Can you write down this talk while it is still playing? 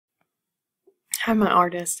Hi, my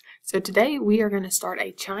artist. So today we are going to start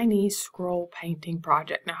a Chinese scroll painting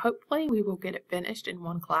project. Now, hopefully we will get it finished in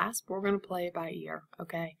one class, but we're going to play it by ear,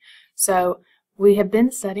 okay? So we have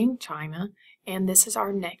been studying China, and this is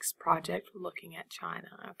our next project looking at China,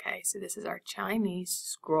 okay? So this is our Chinese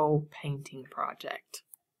scroll painting project.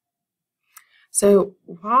 So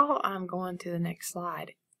while I'm going to the next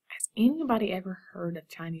slide, has anybody ever heard of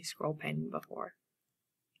Chinese scroll painting before?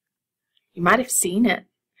 You might have seen it.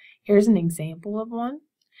 Here's an example of one.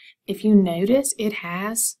 If you notice, it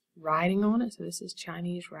has writing on it. So this is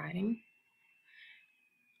Chinese writing.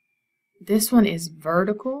 This one is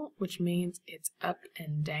vertical, which means it's up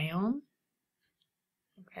and down.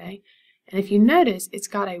 Okay. And if you notice, it's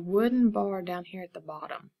got a wooden bar down here at the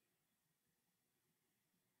bottom.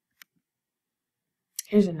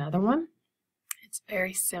 Here's another one. It's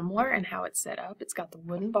very similar in how it's set up. It's got the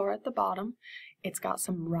wooden bar at the bottom. It's got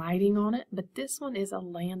some writing on it, but this one is a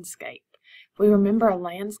landscape. If we remember, a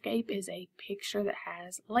landscape is a picture that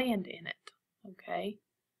has land in it, okay?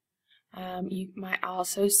 You might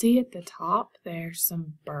also see at the top there's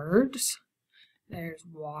some birds. There's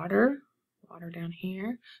water down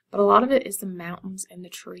here, but a lot of it is the mountains and the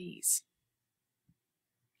trees.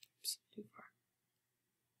 Oops, too far.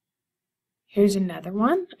 Here's another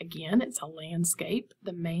one. Again, it's a landscape.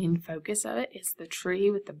 The main focus of it is the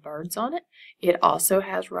tree with the birds on it. It also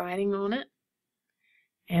has writing on it.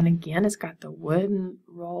 And again, it's got the wooden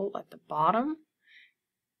roll at the bottom,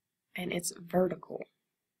 and it's vertical.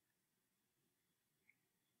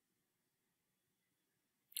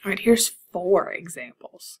 All right, here's 4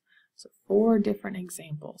 examples. So 4 different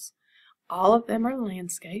examples. All of them are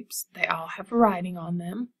landscapes. They all have writing on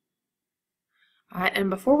them. All right, and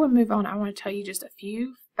before we move on, I want to tell you just a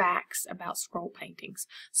few facts about scroll paintings.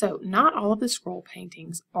 So not all of the scroll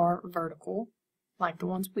paintings are vertical, like the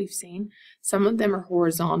ones we've seen. Some of them are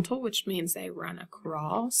horizontal, which means they run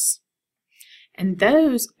across. And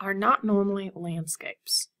those are not normally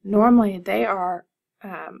landscapes. Normally they are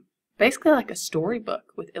basically like a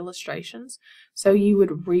storybook with illustrations. So you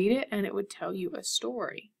would read it and it would tell you a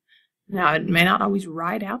story. Now, it may not always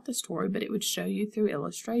write out the story, but it would show you through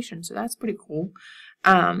illustration. So that's pretty cool.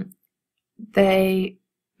 They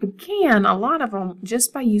began, a lot of them,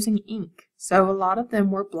 just by using ink. So a lot of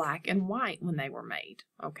them were black and white when they were made.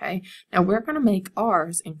 Okay. Now we're going to make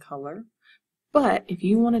ours in color, but if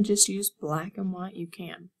you want to just use black and white, you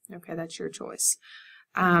can. Okay, that's your choice.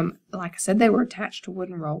 Like I said, they were attached to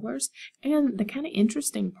wooden rollers, and the kind of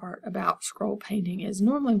interesting part about scroll painting is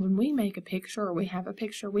normally when we make a picture or we have a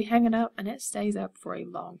picture, we hang it up and it stays up for a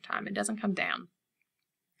long time. It doesn't come down.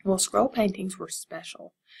 Well, scroll paintings were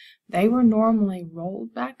special. They were normally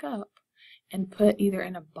rolled back up and put either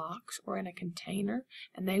in a box or in a container,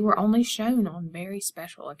 and they were only shown on very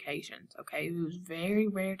special occasions. Okay, it was very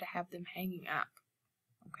rare to have them hanging up.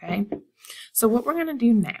 Okay, so what we're going to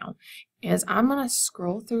do now is I'm going to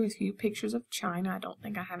scroll through a few pictures of China. I don't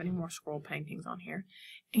think I have any more scroll paintings on here.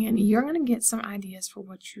 And you're going to get some ideas for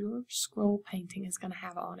what your scroll painting is going to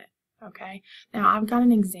have on it. Okay, now I've got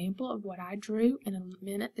an example of what I drew in a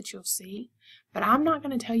minute that you'll see, but I'm not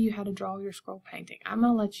going to tell you how to draw your scroll painting. I'm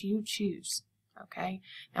going to let you choose. Okay,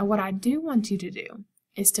 now what I do want you to do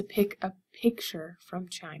is to pick a picture from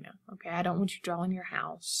China. Okay, I don't want you drawing your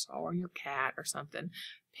house or your cat or something.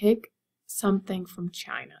 Pick something from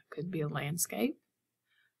China. Could be a landscape.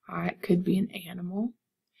 All right, could be an animal.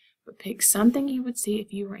 But pick something you would see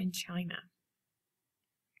if you were in China.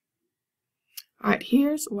 All right,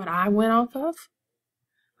 here's what I went off of.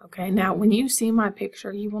 Okay, now when you see my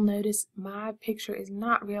picture, you will notice my picture is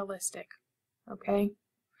not realistic. Okay,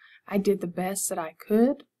 I did the best that I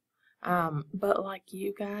could. But like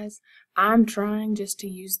you guys, I'm trying just to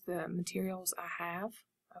use the materials I have.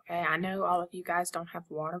 Okay, I know all of you guys don't have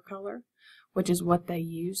watercolor, which is what they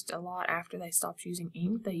used a lot after they stopped using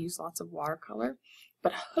ink. They used lots of watercolor,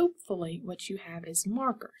 but hopefully what you have is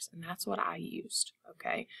markers, and that's what I used.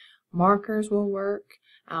 Okay, markers will work.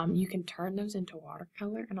 You can turn those into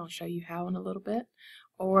watercolor, and I'll show you how in a little bit.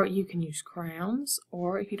 Or you can use crayons,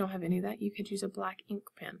 or if you don't have any of that, you could use a black ink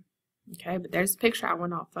pen. Okay, but there's the picture I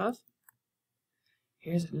went off of.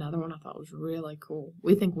 Here's another one I thought was really cool.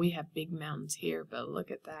 We think we have big mountains here, but look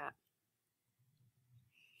at that.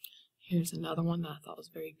 Here's another one that I thought was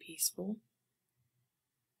very peaceful.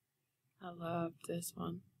 I love this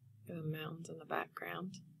one. Look at the mountains in the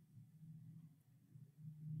background.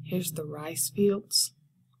 Here's the rice fields.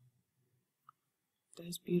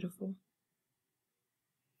 That's beautiful.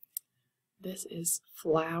 This is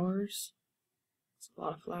flowers. It's a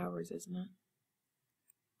lot of flowers, isn't it?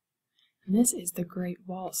 And this is the Great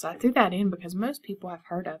Wall. So I threw that in because most people have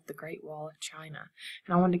heard of the Great Wall of China.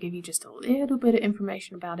 And I wanted to give you just a little bit of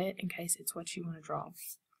information about it in case it's what you want to draw.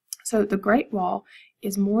 So the Great Wall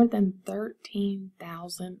is more than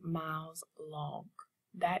 13,000 miles long.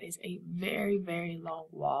 That is a very, very long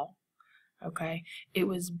wall. Okay, it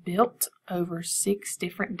was built over 6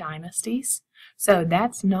 different dynasties. So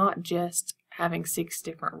that's not just having 6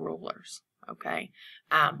 different rulers. Okay,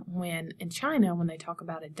 when in China, when they talk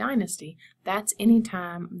about a dynasty, that's any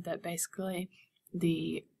time that basically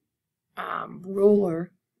the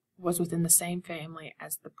ruler was within the same family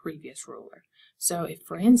as the previous ruler. So if,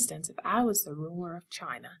 for instance, if I was the ruler of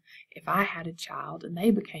China, if I had a child and they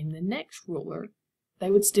became the next ruler, they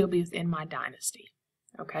would still be within my dynasty.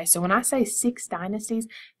 Okay, so when I say 6 dynasties,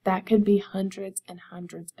 that could be hundreds and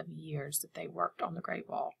hundreds of years that they worked on the Great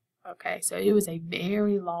Wall. Okay, so it was a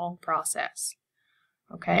very long process.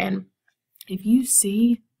 Okay, and if you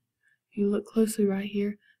see, if you look closely right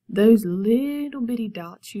here, those little bitty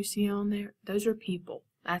dots you see on there, those are people.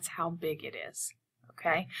 That's how big it is.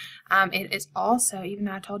 Okay, it is also, even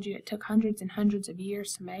though I told you it took hundreds and hundreds of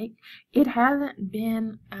years to make, it hasn't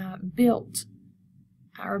been built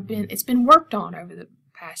or it's been worked on over the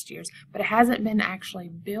past years, but it hasn't been actually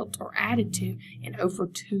built or added to in over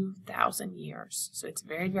 2,000 years. So it's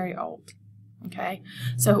very, very old. Okay,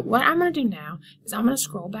 so what I'm going to do now is I'm going to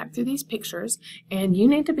scroll back through these pictures, and you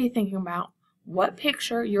need to be thinking about what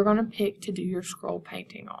picture you're going to pick to do your scroll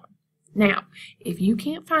painting on. Now, if you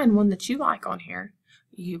can't find one that you like on here,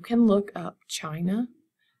 you can look up China,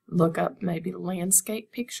 look up maybe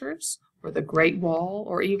landscape pictures, or the Great Wall,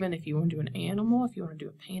 or even if you want to do an animal, if you want to do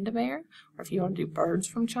a panda bear, or if you want to do birds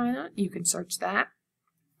from China, you can search that.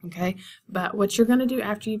 Okay, but what you're going to do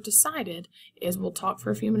after you've decided is we'll talk for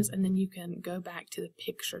a few minutes and then you can go back to the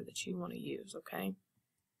picture that you want to use, okay?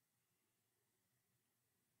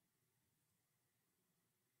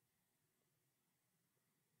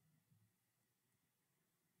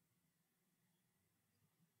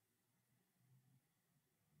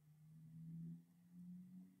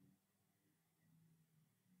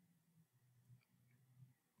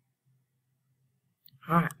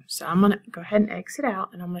 Alright, so I'm going to go ahead and exit out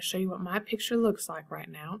and I'm going to show you what my picture looks like right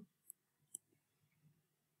now.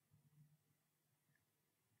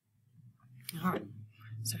 Alright,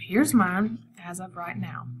 so here's mine as of right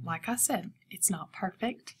now. Like I said, it's not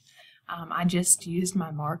perfect. I just used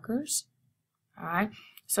my markers. Alright,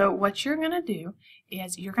 so what you're going to do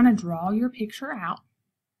is you're going to draw your picture out,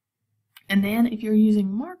 and then if you're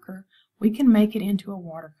using marker, we can make it into a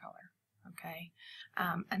watercolor. Okay,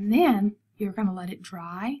 and then you're going to let it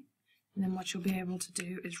dry, and then what you'll be able to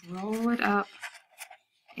do is roll it up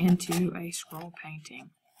into a scroll painting.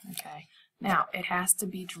 Okay, now it has to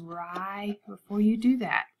be dry before you do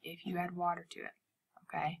that if you add water to it.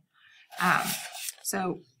 Okay,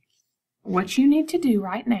 so what you need to do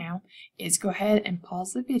right now is go ahead and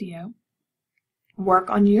pause the video, work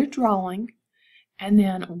on your drawing, and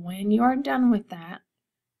then when you are done with that,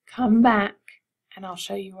 come back and I'll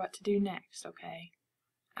show you what to do next, okay?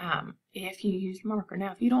 If you use marker.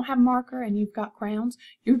 Now, if you don't have marker and you've got crayons,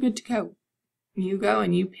 you're good to go. You go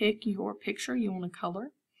and you pick your picture you want to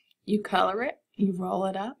color. You color it, you roll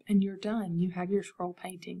it up, and you're done. You have your scroll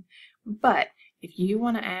painting. But if you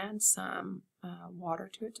want to add some water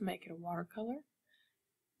to it to make it a watercolor,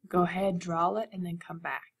 go ahead, draw it, and then come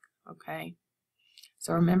back, okay?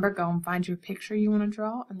 So remember, go and find your picture you want to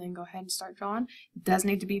draw, and then go ahead and start drawing. It does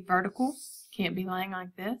need to be vertical. Can't be laying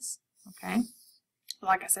like this, okay?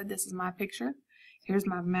 Like I said, this is my picture. Here's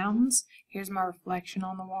my mountains. Here's my reflection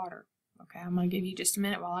on the water. Okay, I'm going to give you just a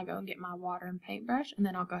minute while I go and get my water and paintbrush, and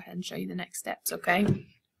then I'll go ahead and show you the next steps, okay?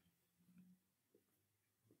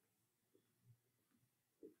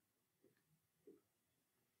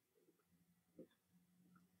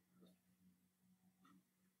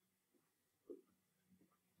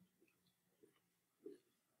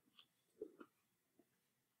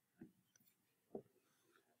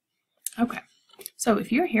 Okay, so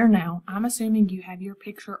if you're here now, I'm assuming you have your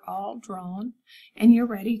picture all drawn and you're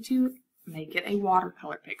ready to make it a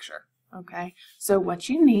watercolor picture. Okay, so what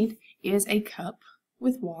you need is a cup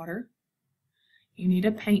with water, you need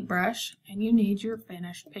a paintbrush, and you need your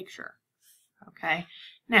finished picture. Okay,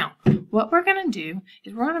 now what we're going to do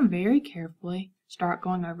is we're going to very carefully start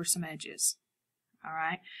going over some edges. All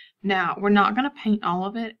right, now we're not going to paint all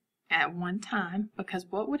of it at one time, because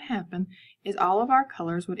what would happen is all of our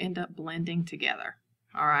colors would end up blending together.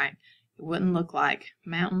 All right, it wouldn't look like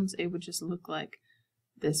mountains, it would just look like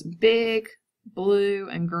this big blue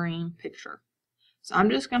and green picture. So I'm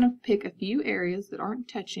just going to pick a few areas that aren't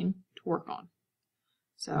touching to work on.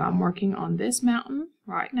 So I'm working on this mountain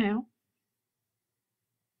right now.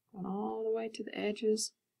 Going all the way to the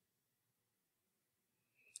edges.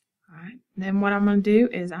 Alright, then what I'm going to do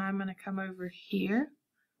is I'm going to come over here,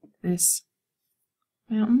 this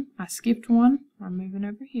mountain. I skipped one. I'm moving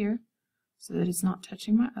over here so that it's not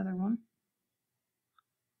touching my other one.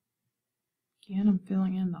 Again, I'm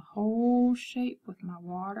filling in the whole shape with my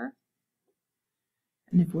water.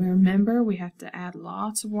 And if we remember, we have to add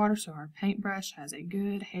lots of water so our paintbrush has a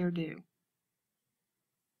good hairdo.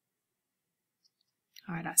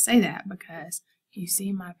 Alright, I say that because you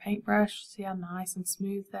see my paintbrush, see how nice and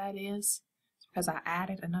smooth that is? It's because I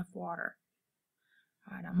added enough water.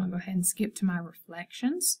 Alright, I'm going to go ahead and skip to my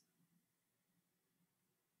reflections.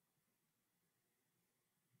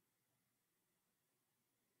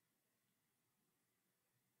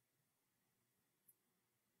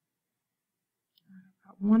 I've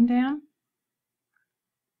got one down.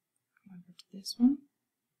 Come over to this one.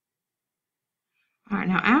 Alright,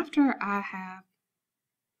 now after I have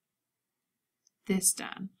this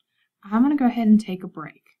done, I'm going to go ahead and take a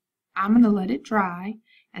break. I'm going to let it dry,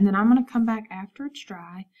 and then I'm going to come back after it's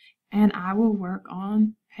dry, and I will work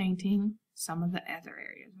on painting some of the other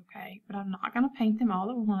areas, okay? But I'm not going to paint them all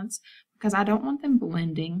at once because I don't want them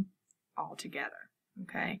blending all together,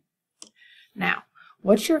 okay? Now,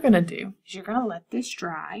 what you're going to do is you're going to let this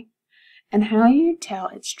dry, and how you tell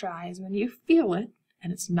it's dry is when you feel it,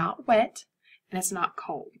 and it's not wet, and it's not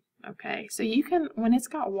cold. Okay, so you can, when it's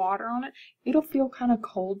got water on it, it'll feel kind of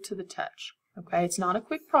cold to the touch. Okay, it's not a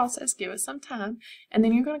quick process, give it some time, and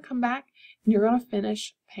then you're going to come back and you're going to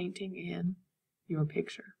finish painting in your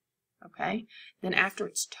picture. Okay, then after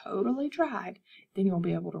it's totally dried, then you'll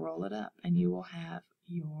be able to roll it up and you will have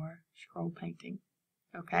your scroll painting.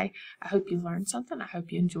 Okay, I hope you learned something. I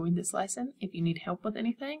hope you enjoyed this lesson. If you need help with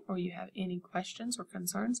anything or you have any questions or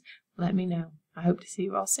concerns, let me know. I hope to see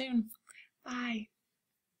you all soon. Bye.